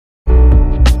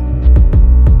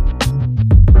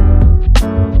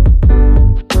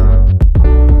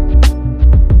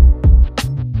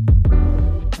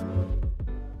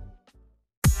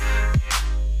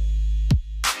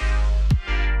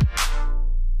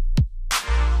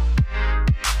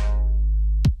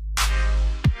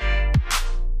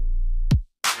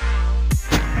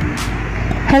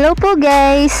Hello po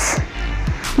guys!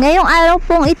 Ngayong araw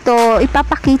pong ito,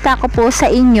 ipapakita ko po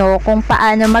sa inyo kung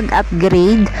paano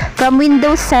mag-upgrade from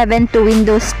Windows 7 to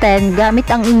Windows 10 gamit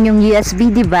ang inyong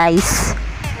USB device.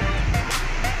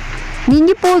 Need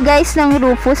nyo po guys ng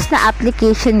Rufus na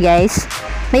application guys.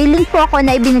 May link po ako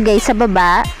na ibinigay sa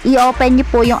baba. I-open nyo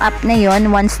po yung app na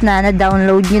yon once na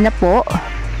na-download nyo na po.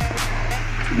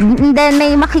 And then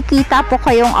may makikita po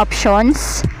kayong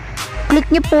options. Click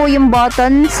nyo po yung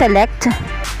button select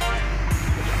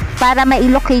para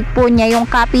ma-locate po niya yung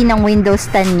copy ng Windows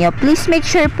 10 nyo. Please make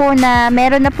sure po na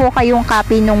meron na po kayong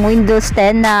copy ng Windows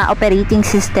 10 na operating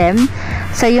system.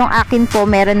 So yung akin po,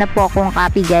 meron na po akong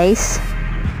copy guys.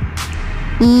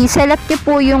 I-select nyo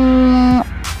po yung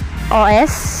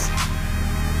OS.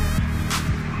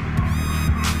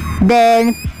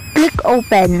 Then click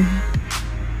open.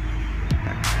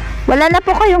 Wala na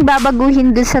po kayong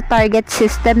babaguhin dun sa target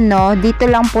system, no? Dito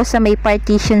lang po sa may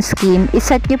partition scheme,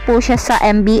 iset nyo po siya sa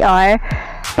MBR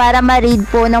para ma-read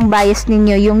po ng BIOS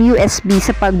ninyo yung USB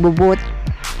sa pagboboot.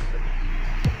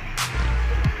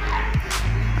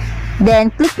 Then,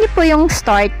 click nyo po yung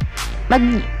start.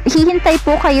 Maghihintay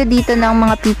po kayo dito ng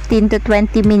mga 15 to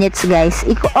 20 minutes, guys.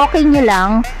 Okay nyo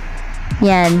lang.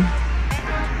 Yan.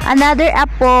 Another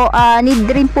app po,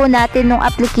 need rin po natin ng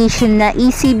application na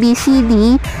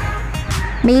ECBCD.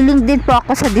 May link din po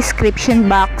ako sa description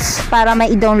box para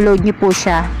ma-download nyo po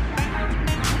siya.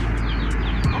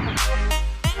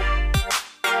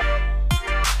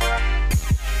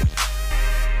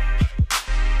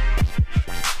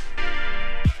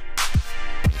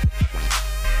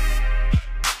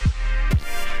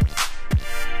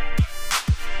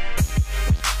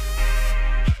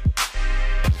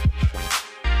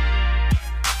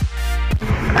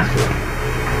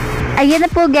 Ayan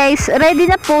na po guys, ready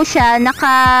na po siya,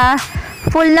 naka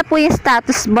full na po yung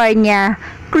status bar niya.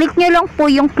 Click nyo lang po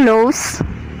yung close.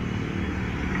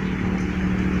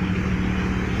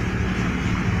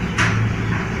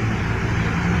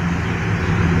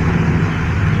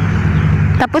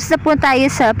 Tapos na po tayo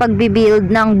sa pagbibuild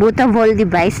ng bootable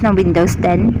device ng Windows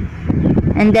 10.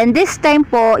 And then this time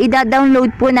po,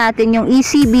 ida-download po natin yung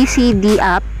ECBCD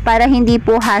app para hindi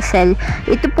po hassle.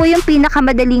 Ito po yung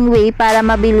pinakamadaling way para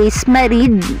mabilis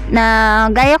ma-read na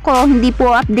gaya ko, hindi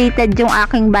po updated yung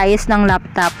aking BIOS ng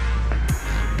laptop.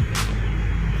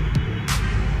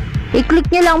 I-click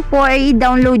nyo lang po or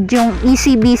i-download yung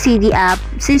ECBCD app.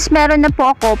 Since meron na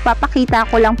po ako, papakita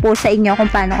ko lang po sa inyo kung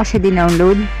paano ko siya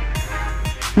dinownload.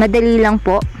 Madali lang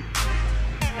po.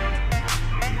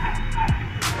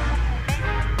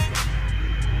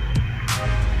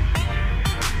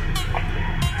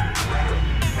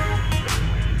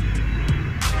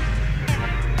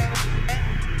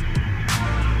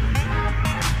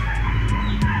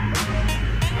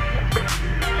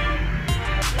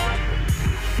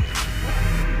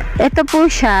 Ito po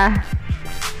siya.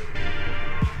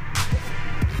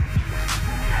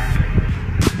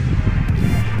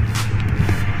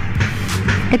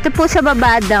 Ito po sa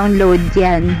baba, download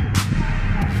yan.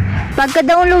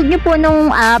 Pagka-download nyo po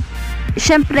nung app,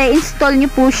 syempre install nyo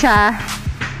po siya.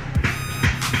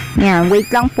 Yan, wait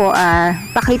lang po.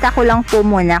 Pakita ko lang po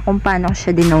muna kung paano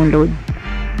siya dinownload.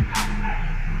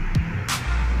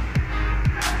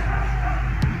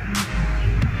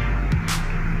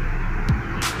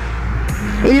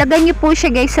 Ilagay nyo po siya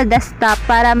guys sa desktop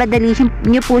para madali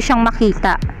nyo po siyang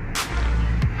makita.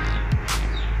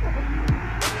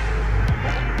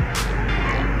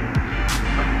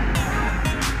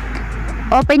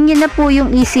 Open nyo na po yung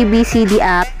ECBCD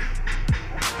app.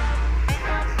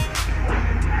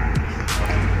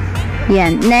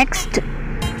 Yan. Next.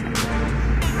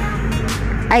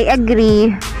 I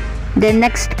agree. Then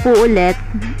next po ulit.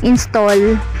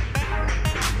 Install.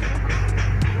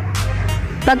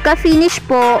 Pagka finish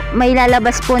po, may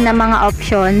lalabas po na mga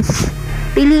options.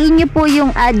 Piliin nyo po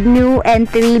yung add new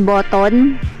entry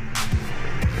button.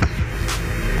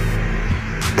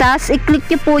 Tapos i-click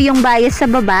nyo po yung BIOS sa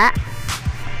baba.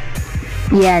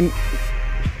 Yan.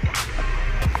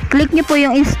 Click nyo po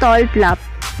yung install flap.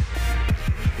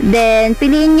 Then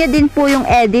piliin nyo din po yung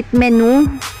edit menu.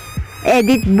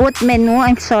 Edit boot menu,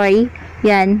 I'm sorry.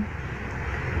 Yan.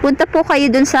 Punta po kayo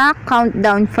dun sa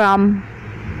countdown from.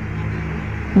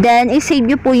 Then,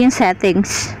 i-save nyo po yung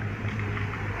settings.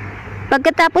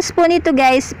 Pagkatapos po nito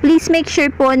guys, please make sure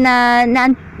po na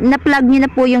na-plug nyo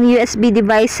na po yung USB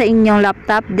device sa inyong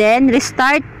laptop. Then,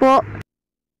 restart po.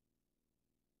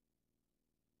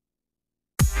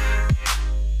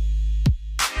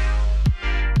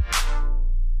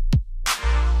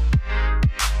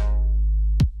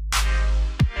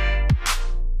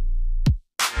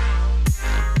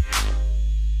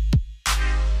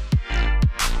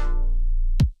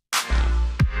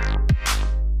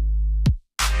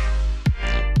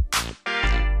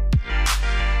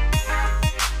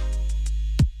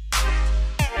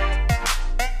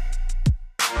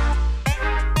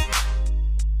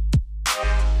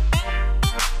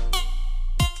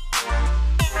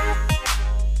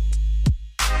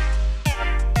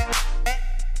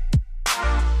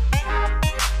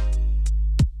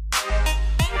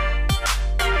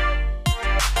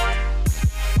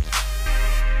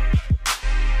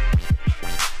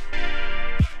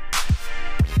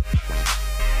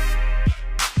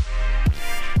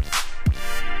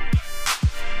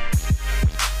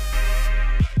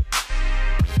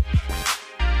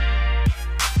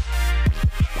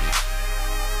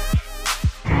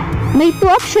 May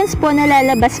 2 options po na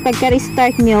lalabas pagka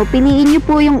restart nyo. Piliin nyo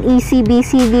po yung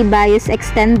ECBCD BIOS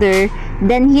extender,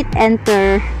 then hit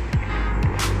enter.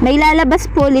 May lalabas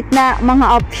po ulit na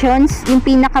mga options. Yung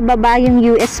pinakababa yung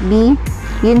USB,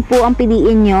 yun po ang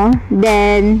piliin nyo.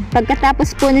 Then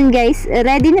pagkatapos po nun guys,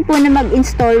 ready na po na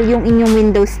mag-install yung inyong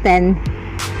Windows 10.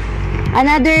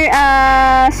 Another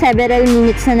several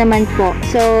minutes na naman po.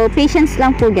 So patience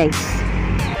lang po guys.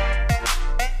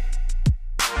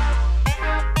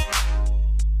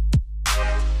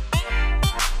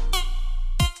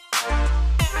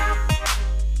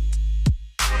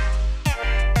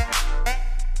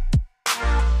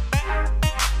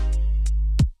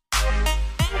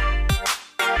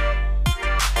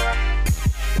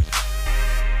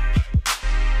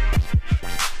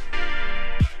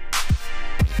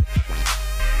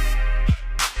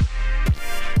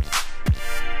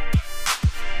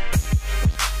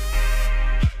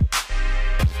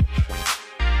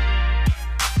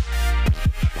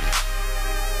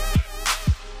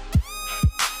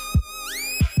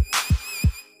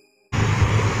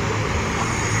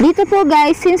 Dito po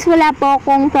guys, since wala po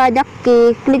akong product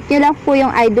key, click nyo lang po yung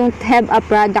I don't have a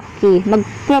product key.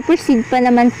 Mag-proceed pa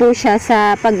naman po siya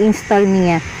sa pag-install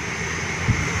niya.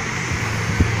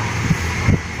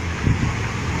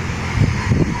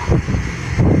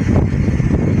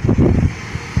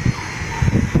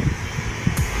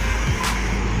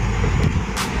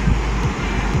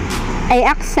 I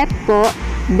accept po,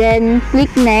 then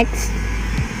click next.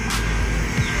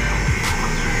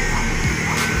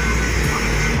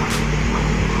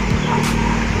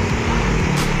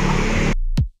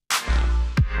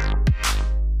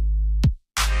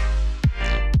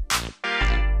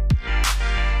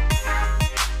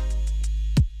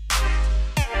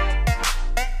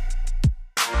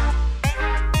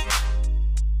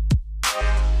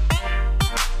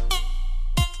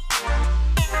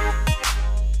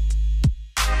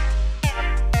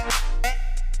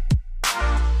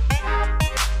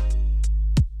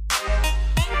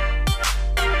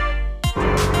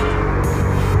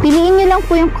 Piliin nyo lang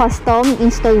po yung custom,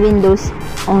 install Windows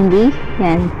only.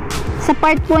 Yan. Sa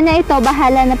part po na ito,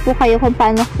 bahala na po kayo kung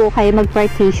paano po kayo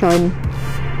mag-partition.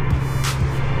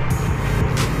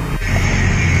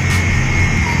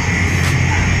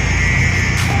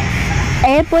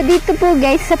 Eh po dito po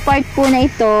guys, sa part po na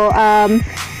ito,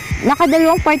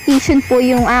 nakadalawang partition po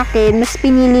yung akin. Mas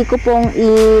pinili ko pong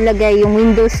ilagay yung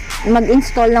Windows,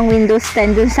 mag-install ng Windows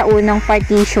 10 dun sa unang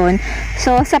partition.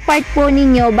 So sa part po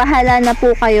ninyo, bahala na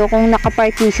po kayo kung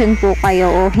naka-partition po kayo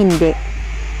o hindi.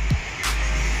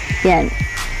 Yan.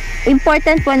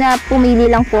 Important po na pumili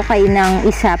lang po kayo ng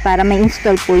isa para may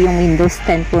install po yung Windows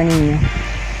 10 po ninyo.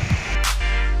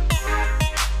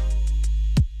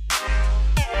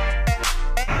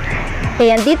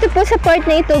 Ayan, dito po sa part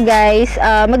na ito guys,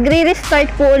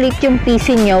 magre-restart po ulit yung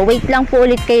PC nyo. Wait lang po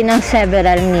ulit kayo ng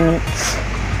several minutes.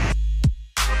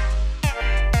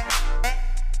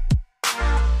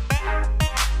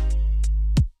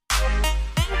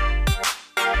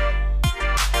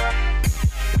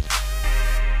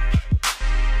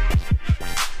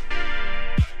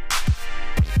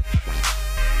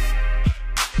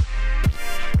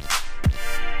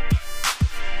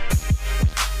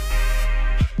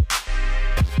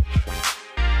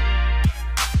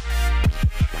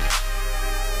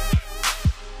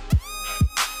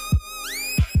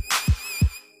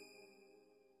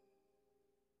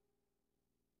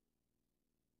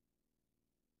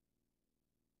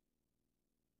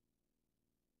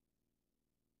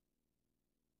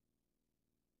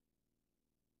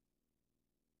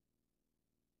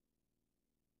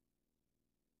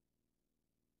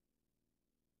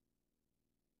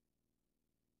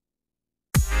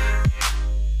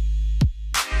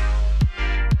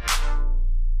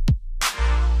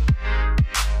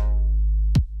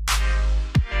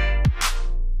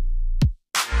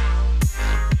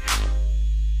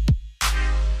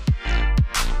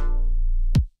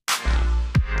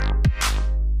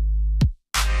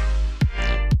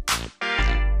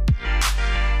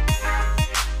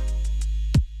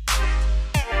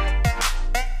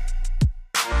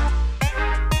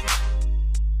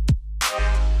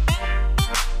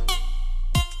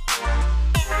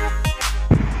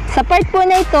 Sa part po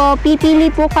na ito,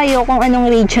 pipili po kayo kung anong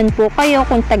region po kayo,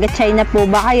 kung taga China po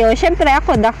ba kayo. Siyempre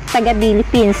ako, taga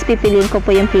Philippines, pipiliin ko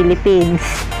po yung Philippines.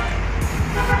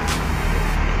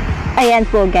 Ayan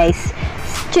po guys.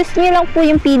 Choose nyo lang po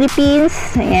yung Philippines.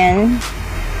 Ayan.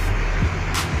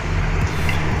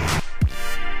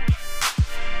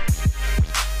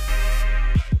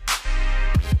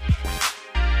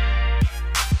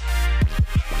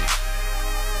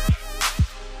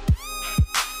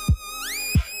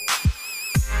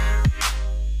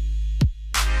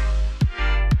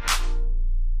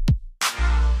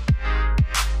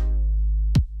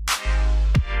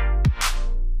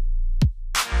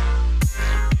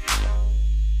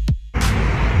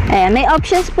 Yan, may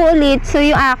options po ulit. So,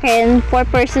 yung akin, for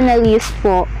personal use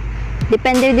po.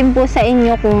 Depende din po sa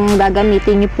inyo kung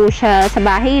gagamitin nyo po siya sa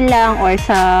bahay lang or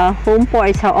sa home po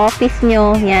or sa office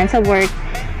nyo. Yan, sa work.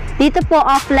 Dito po,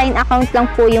 offline account lang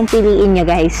po yung piliin nyo,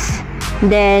 guys.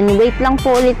 Then, wait lang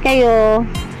po ulit kayo.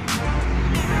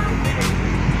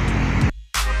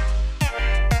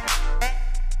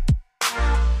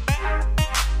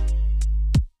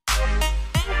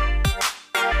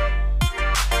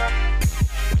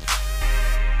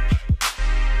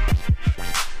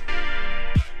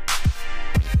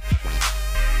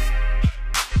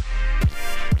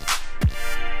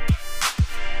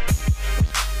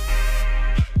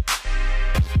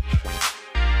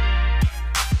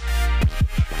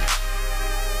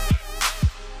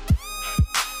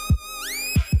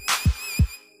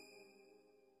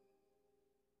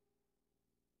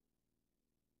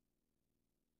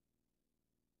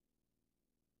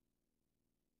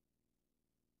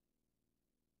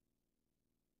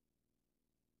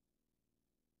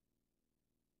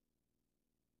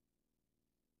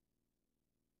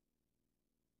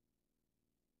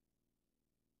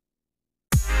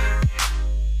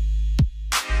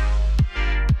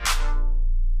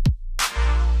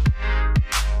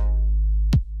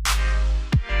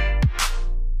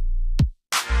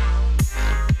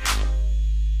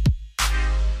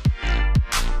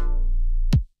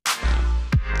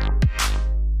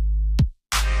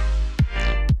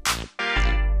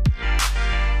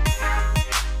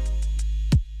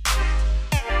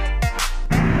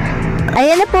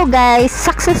 Ayan na po guys,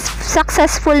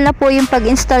 successful na po yung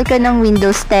pag-install ko ng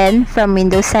Windows 10 from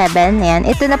Windows 7. Ayan,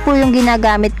 ito na po yung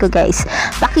ginagamit ko guys.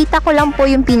 Pakita ko lang po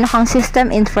yung pinakang system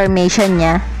information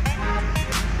niya.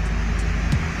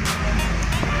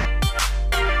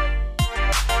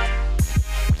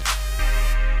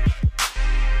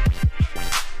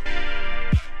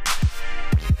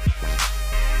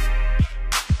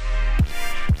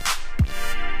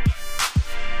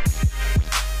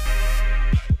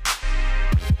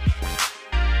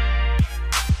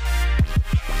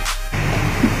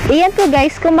 Ayan po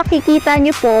guys, kung makikita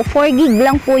nyo po, 4 GB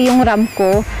lang po yung RAM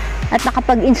ko at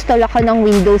nakapag-install ako ng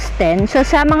Windows 10. So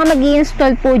sa mga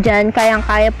mag-i-install po dyan,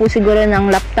 kayang-kaya po siguro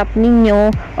ng laptop ninyo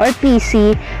or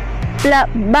PC.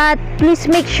 But please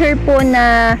make sure po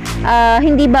na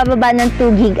hindi bababa ng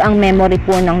 2 GB ang memory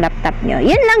po ng laptop nyo.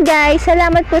 Yun lang guys,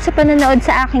 salamat po sa panonood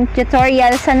sa aking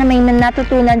tutorial. Sana may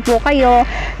natutunan po kayo.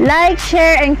 Like,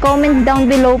 share, and comment down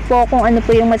below po kung ano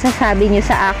po yung masasabi nyo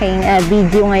sa aking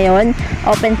video ngayon.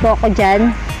 Open po ako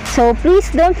dyan. So please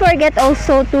don't forget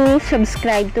also to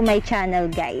subscribe to my channel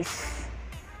guys.